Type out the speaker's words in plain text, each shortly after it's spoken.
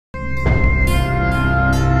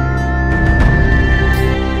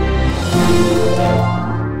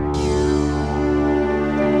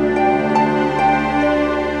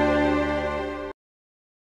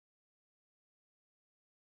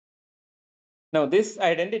Now this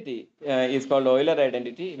identity is called Euler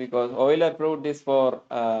identity because Euler proved this for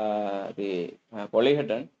the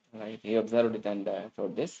polyhedron. Right? He observed it and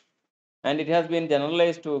showed this, and it has been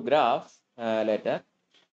generalized to graphs later,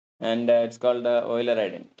 and it's called Euler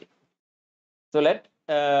identity. So let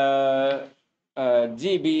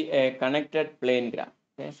G be a connected plane graph.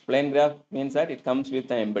 Okay? Plane graph means that it comes with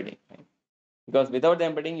the embedding, right? Because without the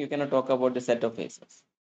embedding, you cannot talk about the set of faces.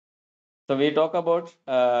 So we talk about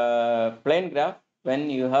plane graph when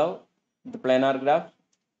you have the planar graph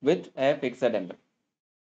with a fixed embedding.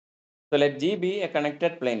 So let G be a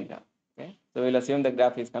connected plane graph. Okay? So we'll assume the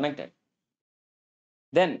graph is connected.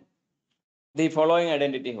 Then the following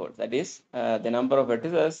identity holds. That is the number of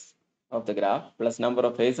vertices of the graph plus number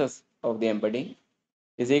of faces of the embedding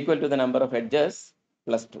is equal to the number of edges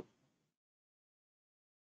plus 2.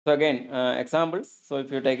 So again, examples. So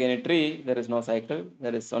if you take any tree, there is no cycle.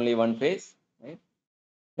 There is only one face. Right?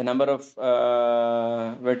 The number of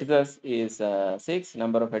vertices is 6.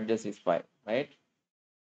 Number of edges is 5. Right?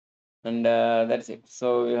 And that's it.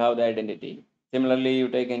 So you have the identity. Similarly, you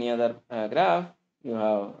take any other graph. You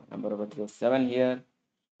have number of vertices 7 here.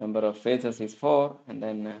 Number of faces is 4. And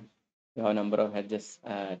then you have number of edges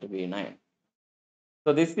to be 9.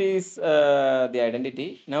 So this is the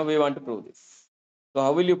identity. Now we want to prove this. So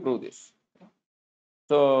how will you prove this?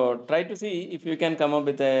 So try to see if you can come up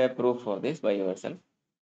with a proof for this by yourself.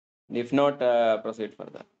 If not, proceed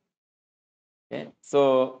further. Okay.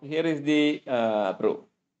 So here is the proof.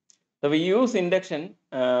 So we use induction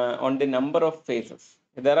on the number of phases.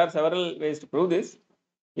 There are several ways to prove this.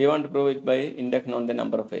 We want to prove it by induction on the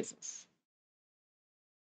number of phases.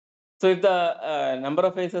 So if the number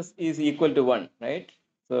of phases is equal to 1, right?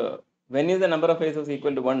 So when is the number of phases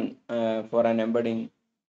equal to 1 for an embedding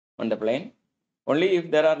on the plane? Only if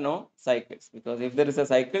there are no cycles. Because if there is a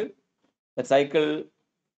cycle, the cycle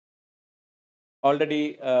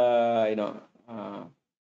already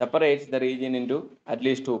separates the region into at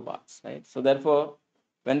least 2 parts, right? So therefore,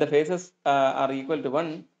 when the phases are equal to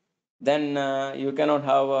 1, then you cannot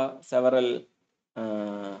have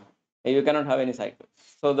you cannot have any cycles.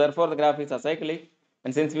 So therefore, the graph is acyclic,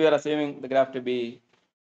 and since we are assuming the graph to be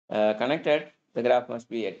connected, the graph must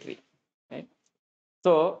be a tree, right?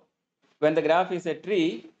 So when the graph is a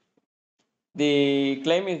tree, the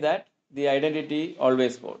claim is that the identity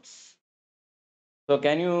always holds. So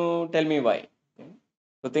can you tell me why? Okay.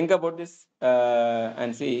 So think about this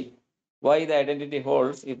and see why the identity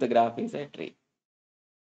holds if the graph is a tree.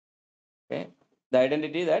 Okay. The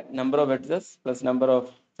identity that number of edges plus number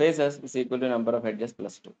of faces is equal to number of edges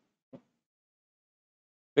plus 2.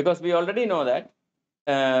 Because we already know that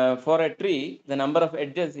for a tree, the number of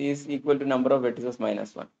edges is equal to number of vertices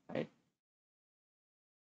minus 1. Right?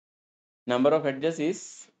 Number of edges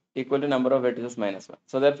is equal to number of vertices minus 1.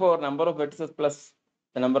 So therefore, number of vertices plus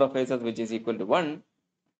the number of faces, which is equal to 1,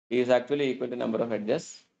 is actually equal to number of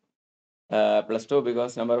edges plus 2,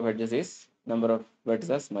 because number of edges is number of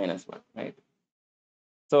vertices minus 1, right?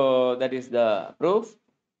 So that is the proof.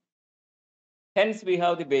 Hence, we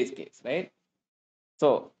have the base case, right?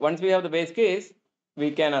 So once we have the base case,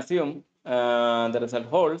 we can assume the result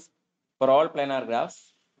holds for all planar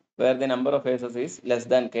graphs where the number of faces is less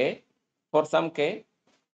than k for some k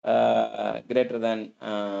greater than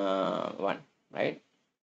 1, right?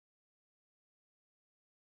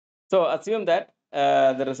 So assume that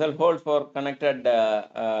the result holds for connected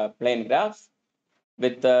plane graphs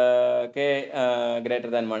with k greater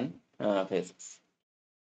than 1 phases.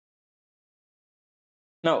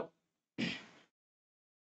 Now,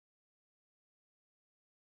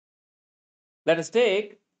 let us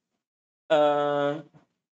take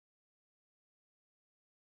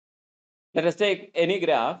any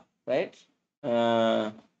graph, right,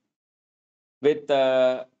 with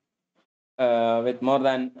more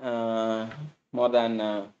than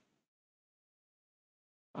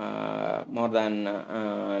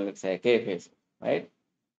let's say k phases, right?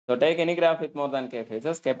 So take any graph with more than k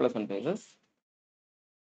phases, k plus 1 phases,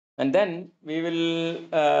 and then we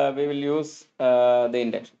will use the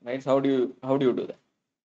induction, right? So how do you do that?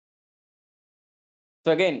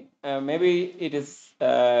 So again, maybe it is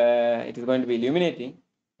going to be illuminating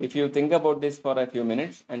if you think about this for a few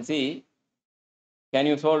minutes and see, can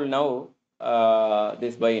you solve now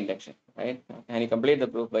this by induction, right? Can you complete the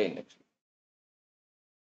proof by induction?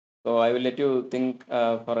 So I will let you think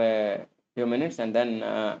for a few minutes and then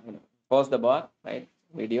pause the bar, right,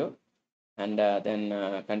 video, and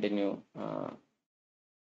then continue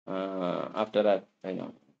after that,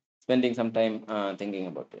 spending some time thinking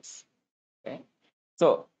about this. Okay.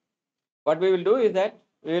 So what we will do is that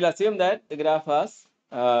we will assume that the graph has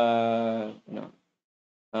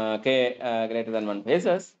k greater than 1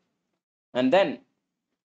 phases, and then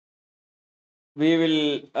we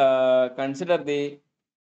will consider the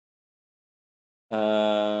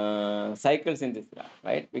cycles in this graph,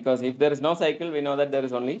 right? Because if there is no cycle, we know that there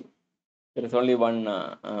is only one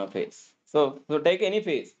phase. So take any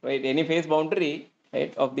phase, right? Any phase boundary,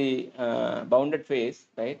 right, of the bounded phase,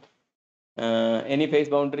 right? Any phase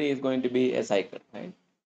boundary is going to be a cycle, right?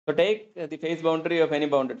 So take the phase boundary of any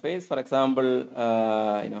bounded phase. For example,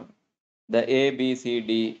 the A, B, C,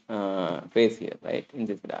 D phase here, right, in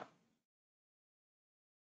this graph.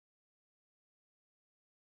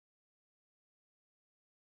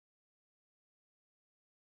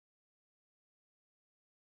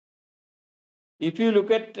 If you look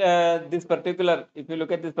at this particular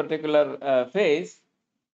phase,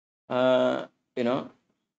 uh, you know,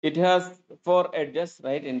 it has 4 edges,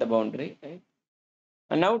 right, in the boundary, right?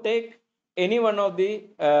 And now take any one of the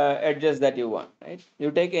edges that you want, right? You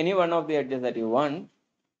take any one of the edges that you want,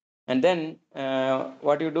 and then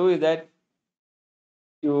what you do is that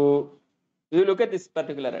you look at this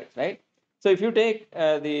particular edge, right? So if you take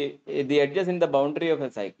the edges in the boundary of a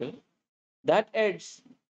cycle, that edge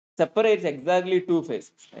separates exactly 2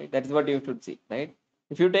 phases, right? That is what you should see, right?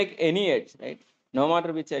 If you take any edge, right, no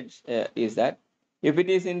matter which edge is that, if it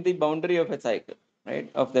is in the boundary of a cycle,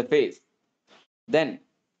 right, of the phase, then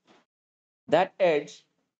that edge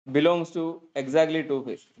belongs to exactly 2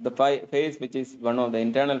 phases. The phase which is one of the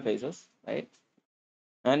internal phases, right,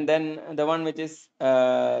 and then the one which is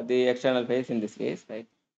the external phase in this case, right?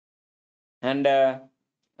 And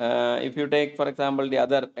if you take, for example, the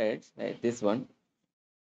other edge, right, this one,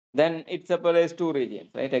 then it separates 2 regions,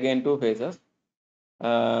 right? Again, 2 phases,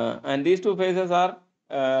 and these 2 phases are,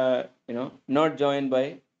 not joined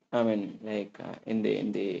by, I mean, like in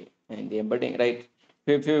the embedding, right?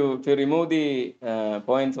 If you remove the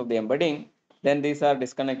points of the embedding, then these are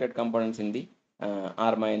disconnected components in the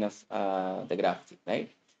R minus the graph G,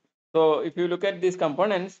 right? So if you look at these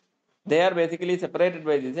components, they are basically separated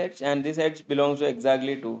by this edge, and this edge belongs to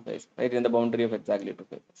exactly 2 phases, right, in the boundary of exactly 2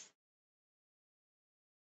 phases.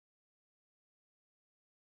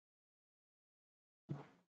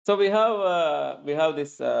 So we have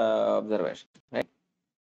this observation, right?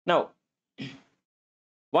 Now,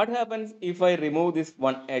 what happens if I remove this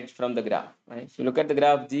one edge from the graph, right? So look at the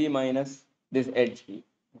graph G minus this edge G.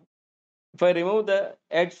 If I remove the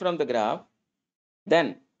edge from the graph,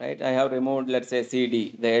 then, right, I have removed, let's say,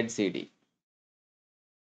 CD, the edge CD.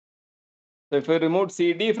 So if I remove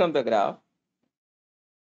CD from the graph,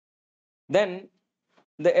 then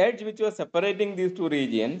the edge which was separating these 2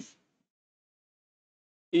 regions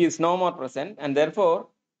is no more present, and therefore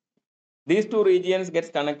these 2 regions gets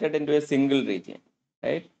connected into a single region,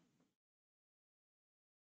 right?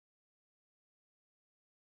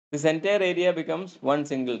 This entire area becomes one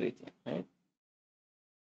single region, right?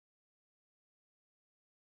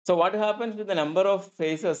 So what happens to the number of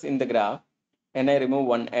phases in the graph when I remove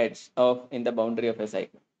one edge of in the boundary of a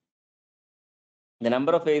cycle? The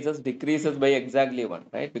number of phases decreases by exactly 1,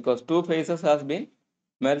 right? Because 2 phases has been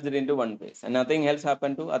merged into one phase, and nothing else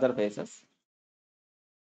happened to other phases.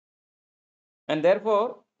 And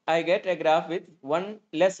therefore, I get a graph with one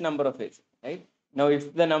less number of phases, right? Now,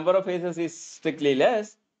 if the number of phases is strictly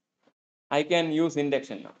less, I can use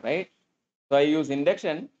induction now, right? So I use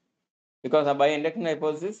induction because by induction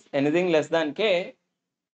hypothesis, anything less than k,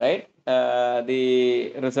 right,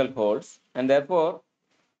 the result holds. And therefore,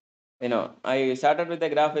 I started with a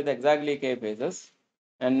graph with exactly k phases,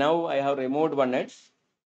 and now I have removed one edge.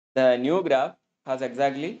 The new graph has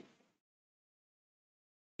exactly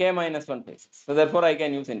k minus 1 phases. So therefore, I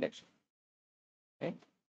can use induction. Okay.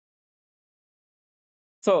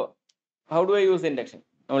 So how do I use induction?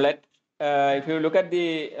 Now if you look at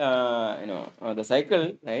the the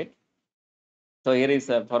cycle, right? So here is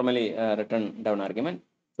a formally written down argument.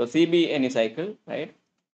 So CB any cycle, right?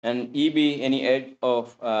 And EB any edge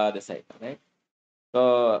of the cycle, right?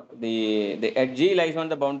 So the edge G lies on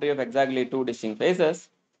the boundary of exactly 2 distinct phases,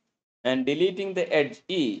 and deleting the edge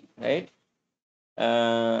E, right?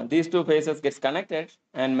 These 2 phases gets connected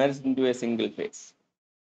and merged into a single phase.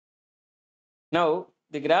 Now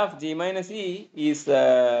the graph G minus E is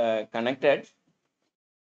connected,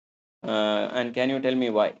 and can you tell me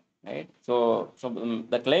why? Right. So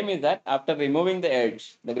the claim is that after removing the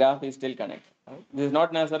edge, the graph is still connected. Right? This is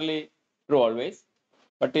not necessarily true always,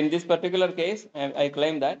 but in this particular case, I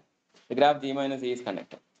claim that the graph G minus E is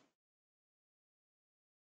connected.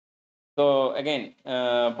 So again,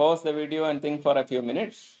 pause the video and think for a few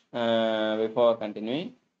minutes before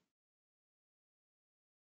continuing.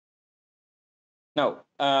 Now,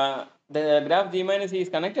 the graph G minus E is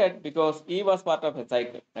connected because E was part of a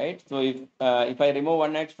cycle, right? So if I remove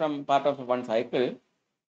one edge from part of one cycle,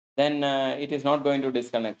 then it is not going to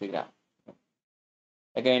disconnect the graph.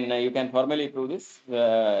 Again, you can formally prove this,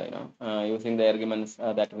 using the arguments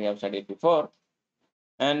that we have studied before.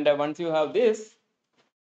 And once you have this,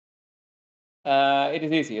 it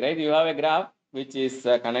is easy, right? You have a graph which is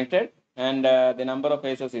connected, and the number of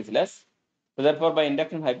faces is less. So therefore, by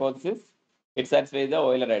induction hypothesis, it satisfies the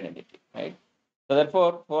Euler identity, right? So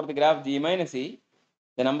therefore, for the graph G minus E,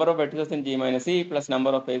 the number of vertices in G minus E plus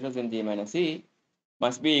number of faces in G minus E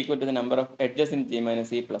must be equal to the number of edges in G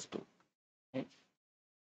minus E plus 2. Right?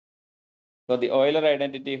 So the Euler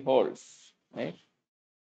identity holds, right?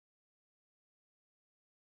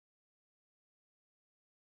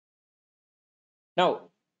 Now,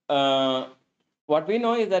 what we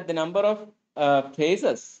know is that the number of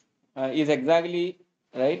faces is exactly,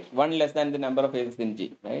 right, 1 less than the number of faces in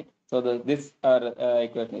G, right? So this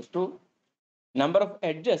equation is true. Number of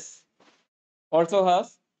edges also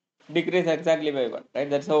has decreased exactly by 1, right?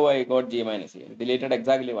 That's how I got G minus E. Deleted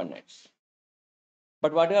exactly 1 edge.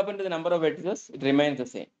 But what happened to the number of vertices? It remains the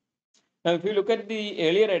same. Now, if you look at the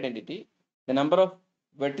earlier identity, the number of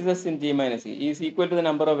vertices in G minus E is equal to the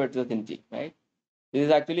number of vertices in G, right? This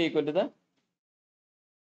is actually equal to the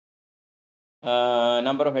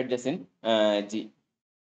number of edges in G.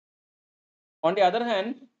 On the other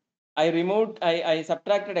hand, I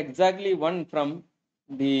subtracted exactly 1 from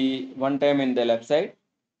the one term in the left side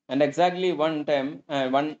and exactly one term,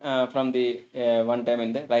 from the one term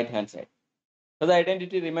in the right hand side. So the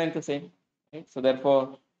identity remains the same. Right? So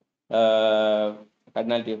therefore,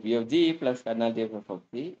 cardinality of V of G plus cardinality of F of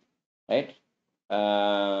G, right?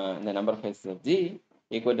 The number of faces of G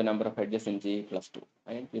equal to number of edges in G plus 2.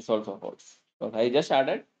 Right? This also holds. So I just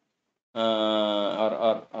added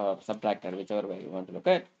or subtracted, whichever way you want to look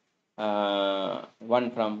at,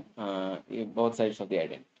 1 from both sides of the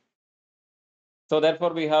identity. So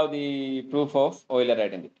therefore, we have the proof of Euler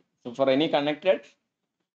identity. So for any connected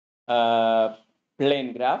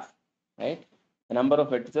plane graph, right, the number of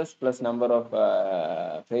vertices plus number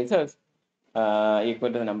of faces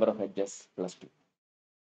equal to the number of edges plus 2.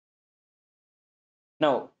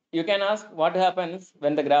 Now, you can ask what happens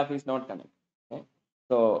when the graph is not connected. Okay?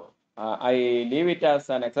 So I leave it as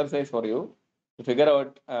an exercise for you to figure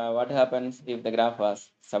out what happens if the graph has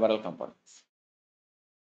several components.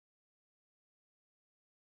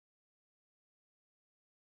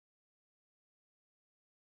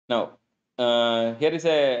 Now, here is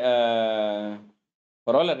a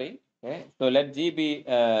corollary. Okay? So let G be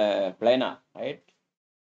planar, right?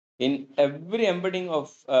 In every embedding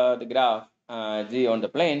of the graph G on the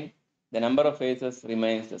plane, the number of faces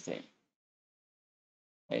remains the same.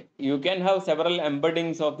 Right? You can have several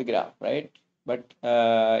embeddings of the graph, right? But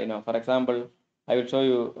for example, I will show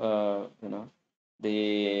you,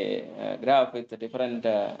 the graph with the different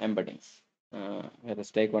embeddings. Let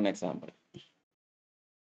us take one example.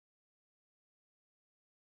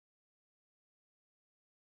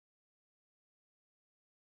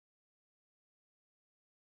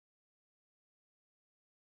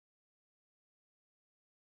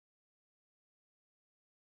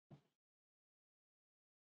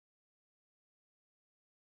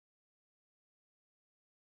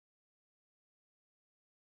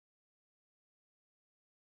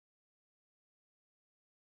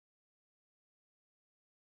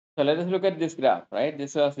 So let us look at this graph, right?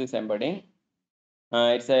 This was this embedding.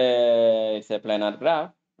 It's a planar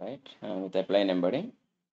graph, right? With a plane embedding.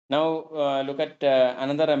 Now look at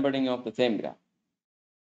another embedding of the same graph.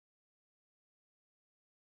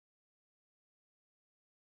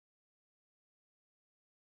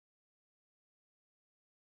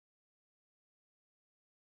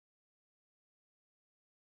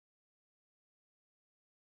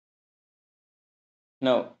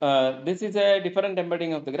 Now this is a different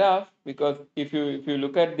embedding of the graph because if you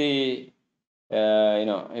look at the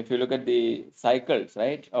if you look at the cycles,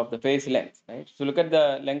 right, of the phase length, right? So look at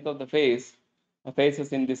the length of the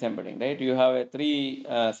phases in this embedding, right? You have a 3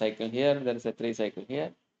 cycle here, there is a 3 cycle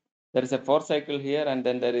here, there is a 4 cycle here, and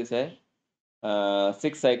then there is a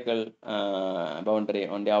 6 cycle boundary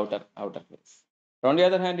on the outer phase. But on the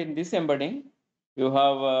other hand, in this embedding, you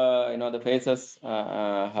have the phases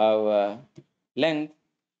have length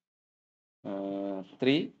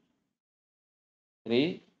 3,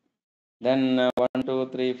 then 1, 2,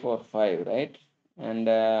 3, 4, 5, right? And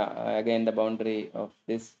again, the boundary of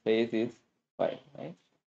this phase is 5, right?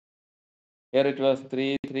 Here it was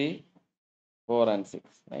 3, 3, 4, and 6,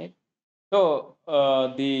 right? So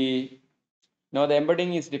the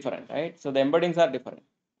embedding is different, right? So the embeddings are different.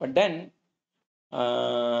 But then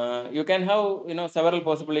you can have several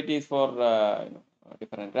possibilities for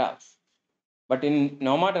different graphs. But in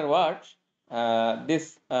no matter what,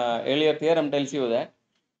 this earlier theorem tells you that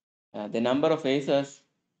the number of faces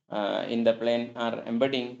in the plane or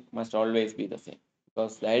embedding must always be the same,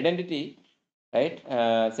 because the identity, right,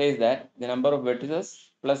 says that the number of vertices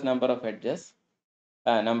plus number of edges,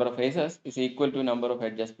 number of faces is equal to number of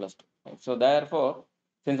edges plus 2. Right? So therefore,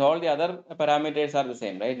 since all the other parameters are the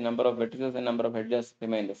same, right, number of vertices and number of edges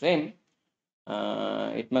remain the same,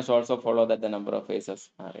 it must also follow that the number of faces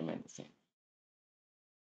remain the same.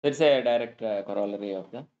 It's a direct corollary of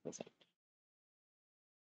the result.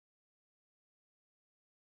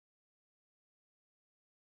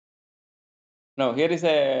 Now, here is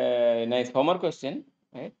a nice homework question,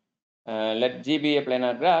 right? Let G be a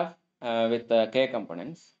planar graph with k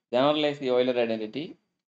components. Generalize the Euler identity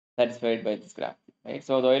satisfied by this graph, right?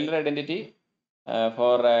 So the Euler identity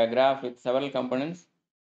for a graph with several components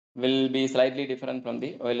will be slightly different from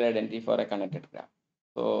the Euler identity for a connected graph.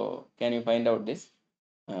 So can you find out this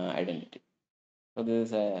identity? So this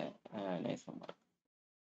is a nice homework.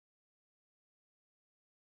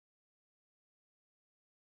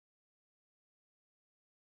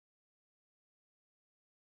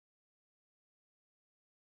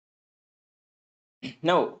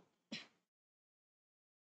 Now,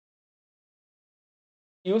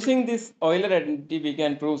 using this Euler identity, we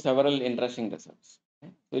can prove several interesting results.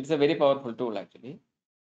 Okay? So it's a very powerful tool actually.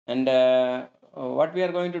 And what we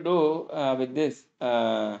are going to do with this,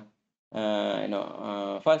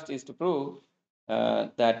 first is to prove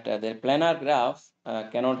that the planar graphs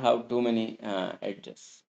cannot have too many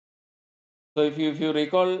edges. So if you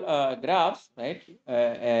recall graphs, right,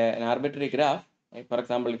 an arbitrary graph, right? For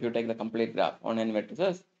example, if you take the complete graph on n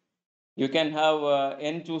vertices, you can have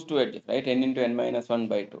n choose 2 edges, right? N into n minus 1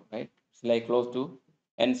 by 2, right? It's like close to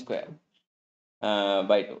n square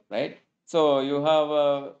by 2, right? So you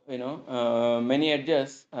have many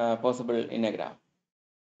edges possible in a graph.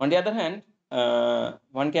 On the other hand,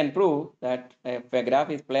 one can prove that if a graph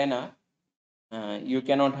is planar, you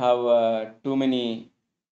cannot have too many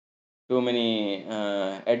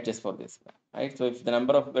edges for this graph, right? So if the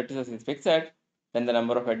number of vertices is fixed, then the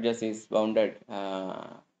number of edges is bounded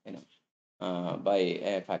by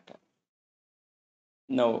a factor.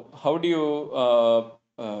 Now, how do you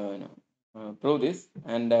prove this,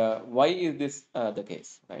 and why is this the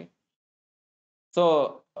case, right?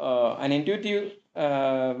 So an intuitive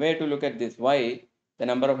way to look at this, why the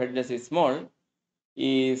number of edges is small,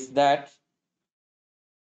 is that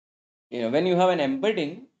when you have an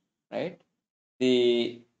embedding, right,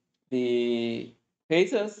 the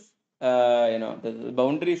faces, the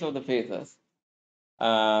boundaries of the faces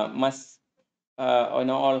must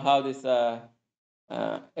all have this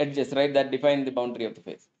edges, right, that define the boundary of the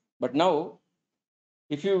face. But now,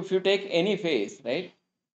 if you take any face, right,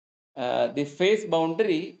 the face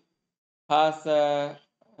boundary has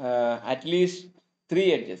at least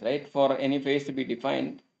 3 edges, right? For any face to be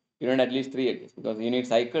defined, you need at least 3 edges because you need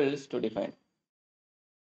cycles to define.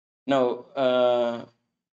 Now,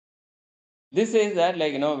 this says that,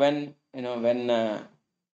 like, when the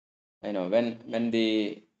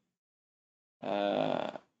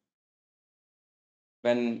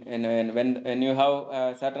when you have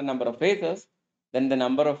a certain number of faces, then the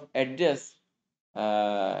number of edges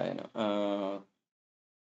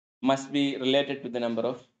must be related to the number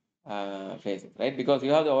of faces, right? Because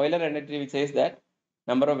you have the Euler identity which says that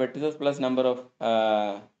number of vertices plus number of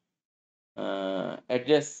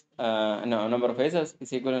edges, number of faces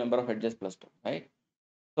is equal to number of edges plus 2, right?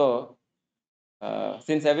 So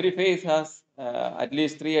since every face has at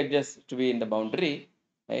least 3 edges to be in the boundary,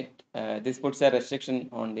 right? This puts a restriction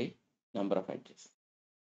on the number of edges.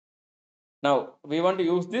 Now we want to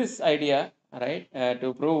use this idea, right,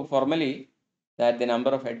 to prove formally that the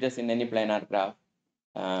number of edges in any planar graph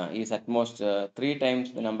is at most 3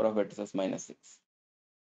 times the number of vertices minus 6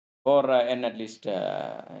 for n at least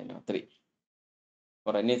 3.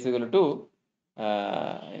 For n is equal to 2,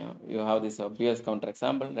 you have this obvious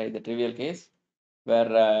counterexample, right? The trivial case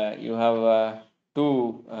where you have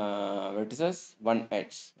 2 vertices, 1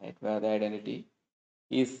 edge, right, where the identity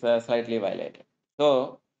is slightly violated.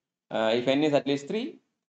 So if n is at least 3,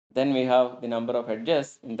 then we have the number of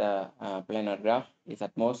edges in the planar graph is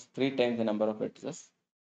at most 3 times the number of vertices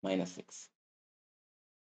minus 6.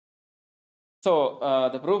 So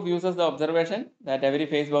the proof uses the observation that every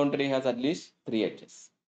face boundary has at least 3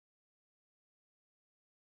 edges.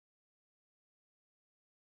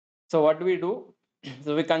 So what do we do?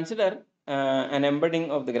 So we consider an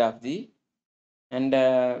embedding of the graph G, and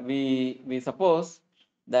we suppose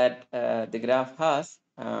that the graph has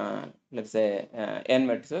let's say n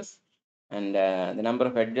vertices, and the number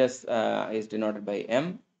of edges is denoted by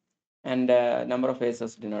m, and number of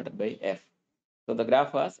faces denoted by f. So the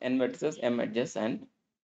graph has n vertices, m edges, and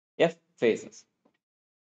f faces.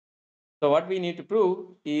 So what we need to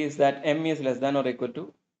prove is that m is less than or equal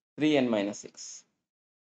to 3n minus 6.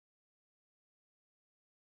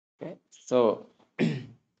 Okay, so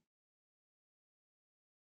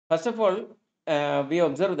first of all, we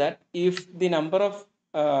observe that if the number of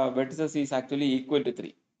vertices is actually equal to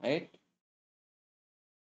 3, right?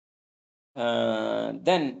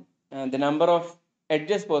 Then the number of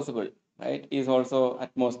edges possible, right, is also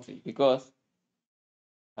at most 3, because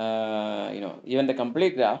even the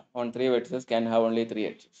complete graph on 3 vertices can have only 3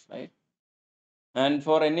 edges, right? And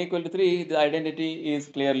for n equal to 3, the identity is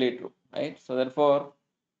clearly true, right? So therefore,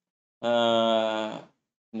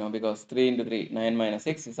 because 3 into 3, 9 minus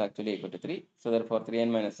 6 is actually equal to 3. So therefore, 3n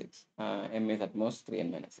minus 6, m is at most 3n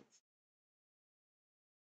minus 6.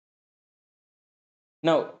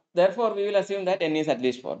 Now, therefore, we will assume that n is at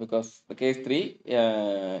least 4, because the case 3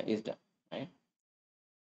 is done, right?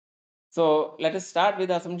 So let us start with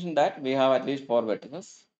the assumption that we have at least 4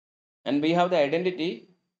 vertices, and we have the identity,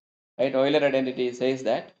 right? Euler identity says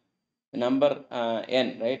that the number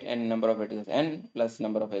n, right, n number of vertices n plus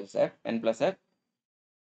number of edges f, n plus f,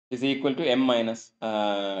 is equal to m minus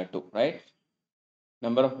 2, right?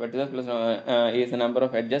 Number of vertices plus is the number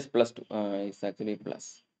of edges plus 2, is actually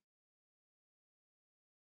plus,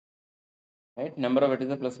 right? Number of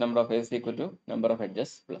vertices plus number of edges equal to number of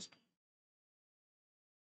edges plus 2.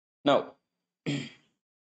 Now,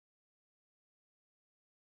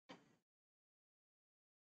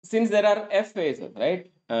 since there are f phases,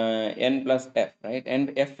 right, n plus f, right,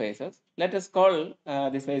 and f phases, let us call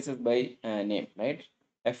these phases by name, right?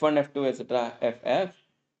 f1, f2, etc., ff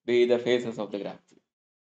be the phases of the graph.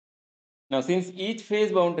 Now, since each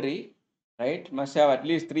phase boundary, right, must have at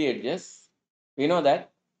least 3 edges, we know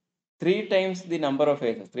that 3 times the number of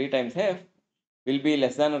phases, 3 times f, will be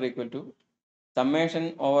less than or equal to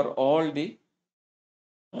summation over all the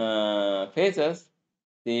phases,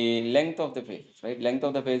 the length of the phases, right? Length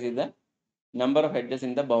of the phase is the number of edges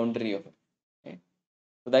in the boundary of it. Okay?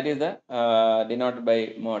 So that is the denoted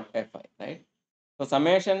by mod fi, right? So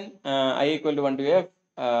summation I equal to 1 to f,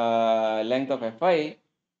 length of fi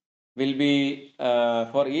will be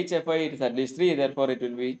for each fi it is at least 3, therefore it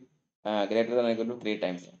will be greater than or equal to 3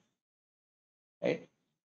 times f, right?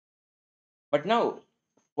 But now,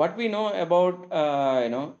 what we know about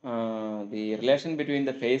the relation between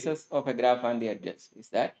the faces of a graph and the edges is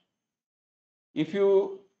that if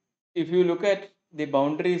you look at the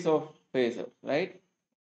boundaries of phases, right,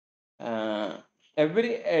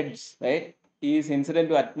 every edge, right, is incident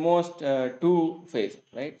to at most 2 phases,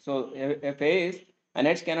 right? So a phase, an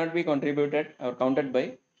edge cannot be contributed or counted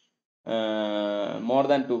by more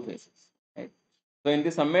than 2 phases, right? So in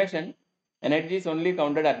the summation, an edge is only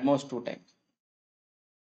counted at most 2 times.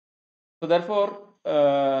 So therefore,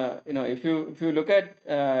 if you look at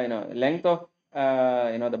length of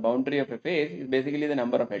the boundary of a face is basically the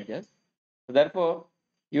number of edges. So therefore,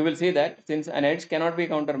 you will see that since an edge cannot be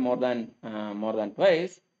counted more than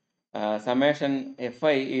twice, summation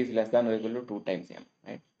fi is less than or equal to 2 times m,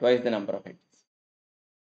 right? Twice the number of edges.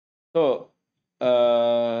 So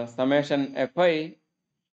summation fi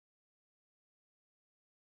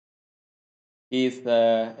is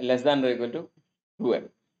less than or equal to 2m.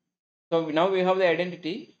 So now we have the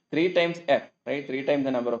identity 3 times f, right? 3 times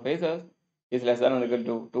the number of faces is less than or equal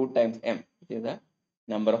to 2 times m, which is the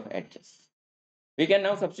number of edges. We can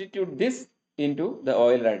now substitute this into the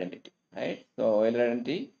Euler identity, right? So Euler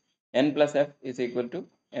identity n plus f is equal to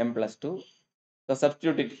m plus 2. So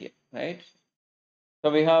substitute it here, right?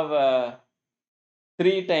 So we have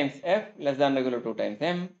 3 times f less than or equal to 2 times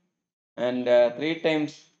m, and 3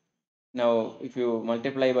 times, now if you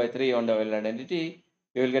multiply by 3 on the Euler identity,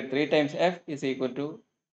 you will get 3 times f is equal to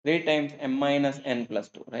 3 times m minus n plus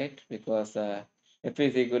 2, right? Because f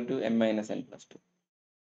is equal to m minus n plus 2.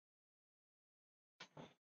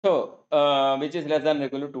 So, which is less than or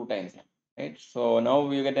equal to 2 times n, right? So now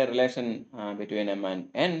we get a relation between m and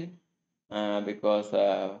n because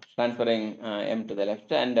transferring m to the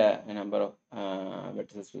left and a number of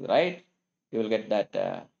vertices to the right, you will get that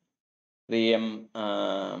 3m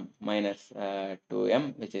minus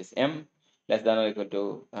 2m, which is m, less than or equal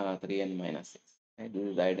to 3n minus 6. Right? This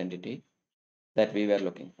is the identity that we were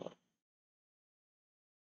looking for.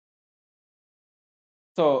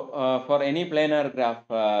 So for any planar graph,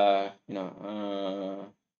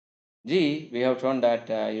 G, we have shown that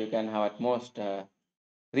you can have at most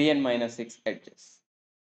 3n minus 6 edges.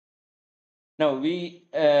 Now we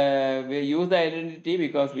use the identity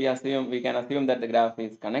because we can assume that the graph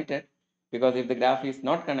is connected, because if the graph is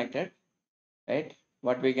not connected, right,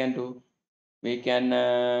 what we can do, we can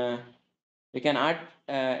add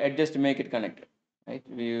edges to make it connected, right?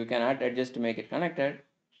 We can add edges to make it connected,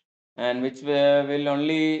 and which will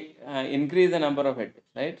only increase the number of edges,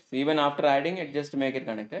 right? So even after adding edges to make it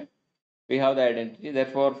connected, we have the identity.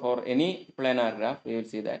 Therefore, for any planar graph, we will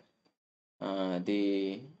see that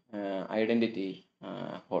the identity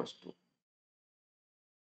holds true.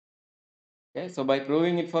 Okay, so by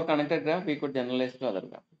proving it for connected graph, we could generalize to other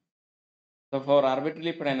graphs. So for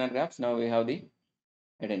arbitrarily planar graphs, now we have the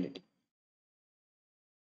identity.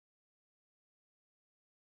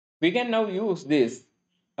 We can now use this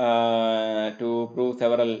to prove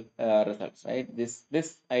several results, right?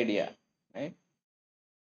 This idea, right?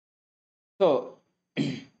 So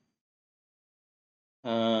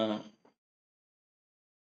uh,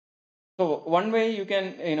 so one way you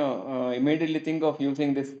can immediately think of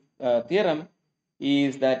using this theorem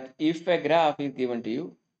is that if a graph is given to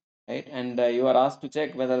you, right, and you are asked to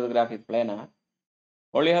check whether the graph is planar,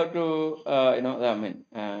 all you have to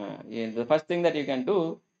the first thing that you can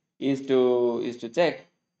do is to check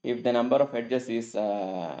if the number of edges is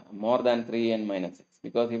more than 3 and minus 6,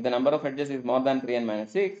 because if the number of edges is more than 3 and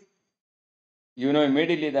minus 6, you know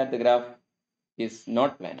immediately that the graph is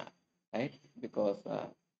not planar, right? Because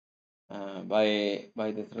by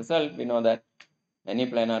this result, we know that any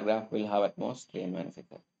planar graph will have at most 3 and minus 6.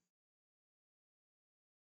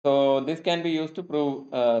 So this can be used to prove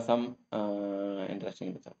some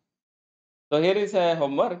interesting results. So here is a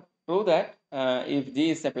homework. Prove that if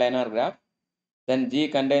G is a planar graph, then G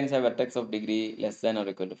contains a vertex of degree less than or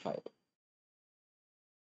equal to 5.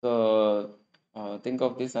 So think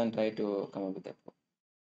of this and try to come up with that.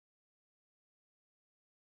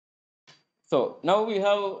 So now we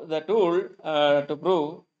have the tool to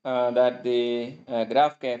prove that the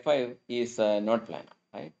graph K5 is not planar,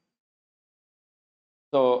 right?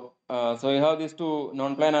 So you have these two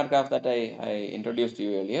non-planar graphs that I introduced to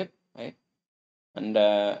you earlier, right? And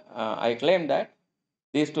I claim that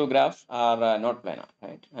these two graphs are not planar,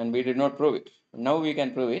 right? And we did not prove it. Now we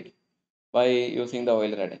can prove it by using the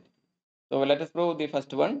Euler identity. So let us prove the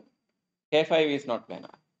first one. K5 is not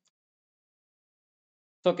planar.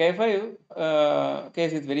 So K5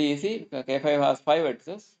 case is very easy. K5 has 5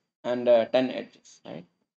 edges and 10 edges, right?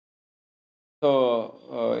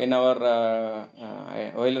 So in our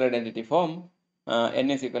Euler identity form,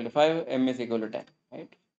 n is equal to 5, m is equal to 10,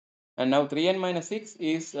 right? And now 3n minus 6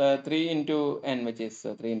 is 3 into n, which is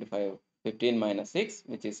 3 into 5, 15 minus 6,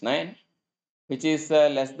 which is 9, which is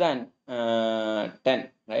less than 10,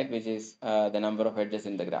 right? Which is the number of edges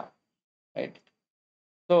in the graph, right?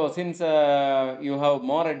 So since you have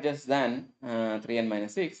more edges than 3n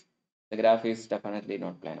minus 6, the graph is definitely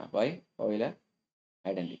not planar by Euler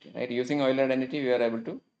identity, right? Using Euler identity, we are able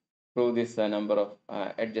to prove this number of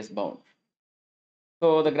edges bound.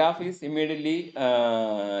 So the graph is immediately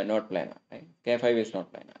not planar, right? K5 is not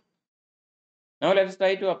planar. Now let's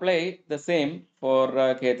try to apply the same for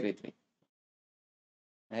K33,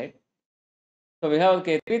 right? So we have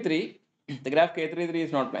K33, the graph K33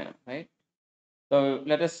 is not planar, right? So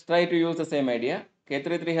let us try to use the same idea.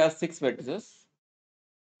 K33 has 6 vertices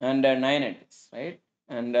and 9 edges, right?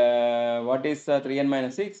 And what is 3n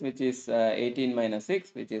minus 6, which is 18 minus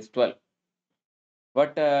 6, which is 12.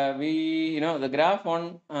 But the graph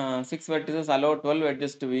on 6 vertices allow 12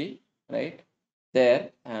 edges to be, right,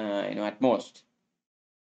 there, at most.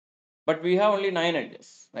 But we have only 9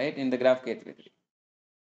 edges, right, in the graph K33.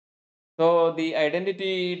 So the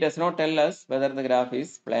identity does not tell us whether the graph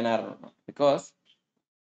is planar or not, because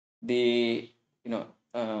the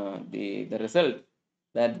the result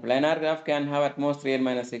that the planar graph can have at most 3n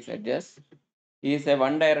minus 6 edges is a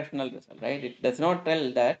one directional result, right? It does not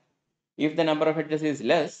tell that if the number of edges is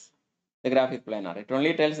less, the graph is planar. It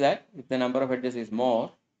only tells that if the number of edges is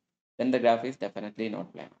more, then the graph is definitely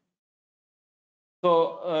not planar.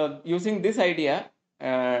 So using this idea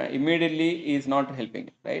immediately is not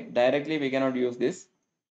helping, right? Directly we cannot use this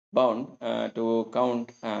bound to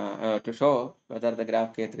count to show whether the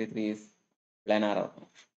graph K33 is planar or not.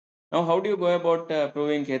 Now, how do you go about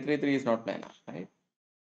proving K33 is not planar, right?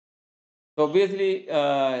 So obviously,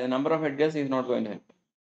 the number of edges is not going to help,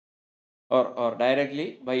 or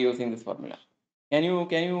directly by using this formula. Can you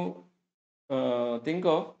think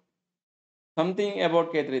of something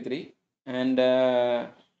about K33 and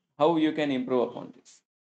how you can improve upon this?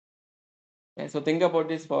 Okay, so think about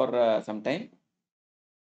this for some time,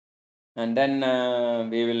 and then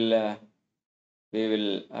we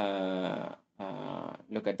will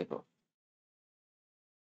look at the proof.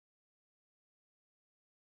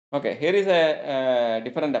 Okay, here is a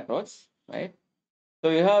different approach, right? So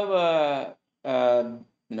you have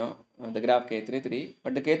the graph K33,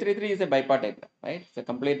 but the K33 is a bipartite graph, right? It's a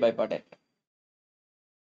complete bipartite graph.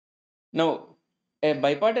 Now, a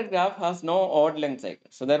bipartite graph has no odd length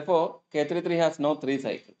cycles, so therefore K33 has no 3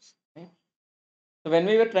 cycles. Right? So when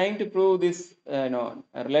we were trying to prove this, a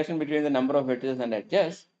relation between the number of vertices and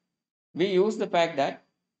edges, we use the fact that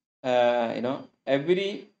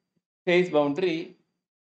every phase boundary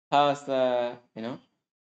has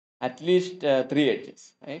at least 3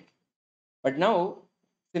 edges, right? But now,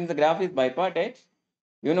 since the graph is bipartite,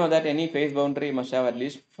 you know that any phase boundary must have at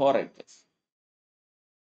least 4 edges.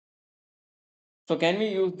 So can we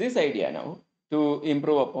use this idea now to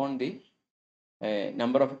improve upon the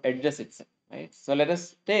number of edges itself, right? So let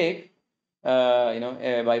us take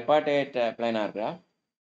a bipartite planar graph.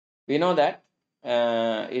 We know that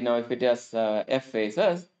if it has f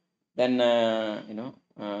phases, then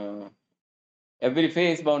every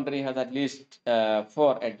phase boundary has at least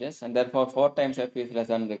 4 edges, and therefore 4 times f is less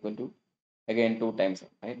than or equal to again 2 times f,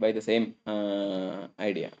 right? By the same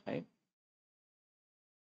idea, right?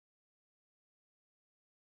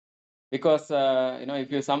 Because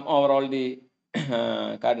if you sum over all the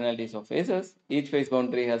cardinalities of phases, each phase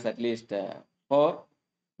boundary has at least 4,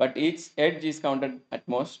 but each edge is counted at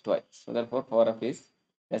most twice. So therefore 4f is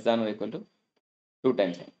less than or equal to 2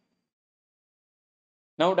 times n.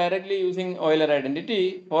 Now directly using Euler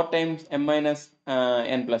identity, 4 times m minus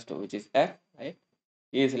n plus 2, which is f, right,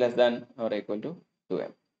 is less than or equal to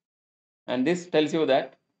 2m. And this tells you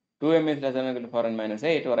that 2m is less than or equal to 4n minus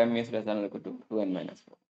 8, or m is less than or equal to 2n minus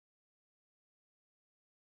 4.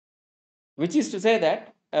 Which is to say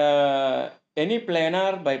that any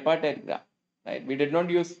planar bipartite graph, right? We did not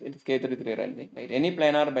use its K33 or anything, right? Any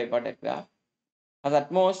planar bipartite graph has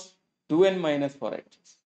at most 2n minus 4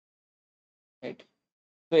 edges, right?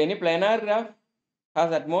 So any planar graph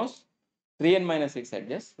has at most 3n minus 6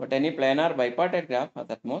 edges, but any planar bipartite graph has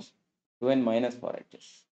at most 2n minus 4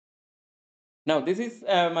 edges. Now this is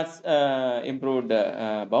a much improved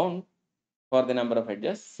bound for the number of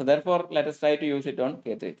edges. So therefore, let us try to use it on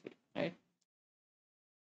K33, right?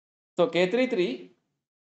 So K33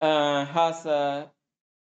 has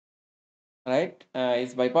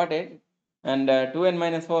is bipartite, and 2n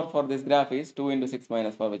minus 4 for this graph is 2 into 6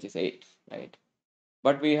 minus 4, which is 8, right?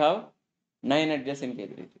 But we have 9 edges in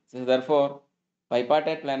K33. So therefore,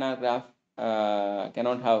 bipartite planar graph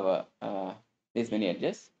cannot have these many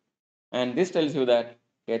edges, and this tells you that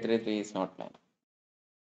K33 is not planar.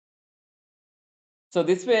 So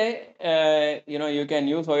this way, you can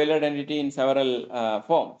use Euler identity in several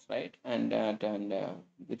forms, right? And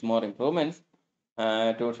with more improvements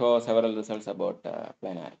to show several results about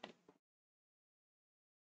planarity.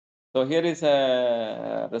 So here is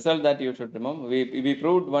a result that you should remember. We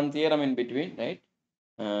proved one theorem in between, right?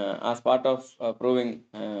 As part of proving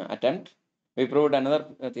attempt, we proved another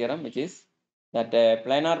theorem, which is that a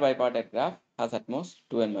planar bipartite graph has at most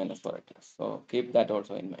 2n minus 4 edges. So keep that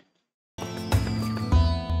also in mind.